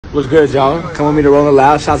What's good, y'all? Come with me to Rolling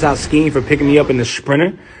Loud. Shouts out Scheme for picking me up in the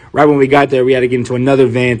Sprinter. Right when we got there, we had to get into another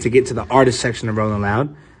van to get to the artist section of Rolling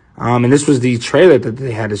Loud. And this was the trailer that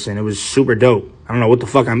they had us in. It was super dope. I don't know what the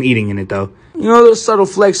fuck I'm eating in it, though. You know, a little subtle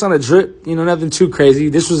flex on a drip. You know, nothing too crazy.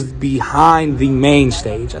 This was behind the main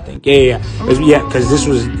stage, I think. Yeah, because this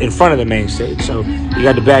was in front of the main stage. So you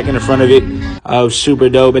got the back and the front of it. Super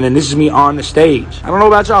dope. And then this is me on the stage. I don't know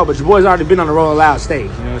about y'all, but your boy's already been on the Rolling Loud stage.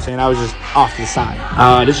 You know what I'm saying? I was just off to the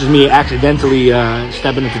side. This is me accidentally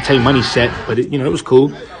stepping into Tay Money's set, but it was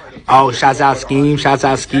cool. Oh, shouts out Scheme. Shouts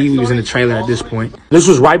out Scheme. We was in the trailer at this point. This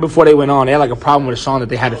was right before they went on. They had like a problem with a song that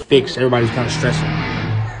they had to fix. Everybody's kind of stressing.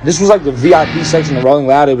 This was like the VIP section of Rolling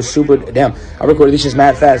Loud. It was super. Damn, I recorded this just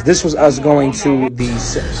mad fast. This was us going to the.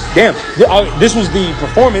 Damn, this was the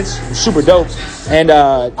performance. It was super dope. And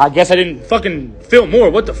I guess I didn't fucking film more.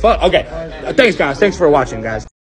 What the fuck? Okay. Thanks, guys. Thanks for watching, guys.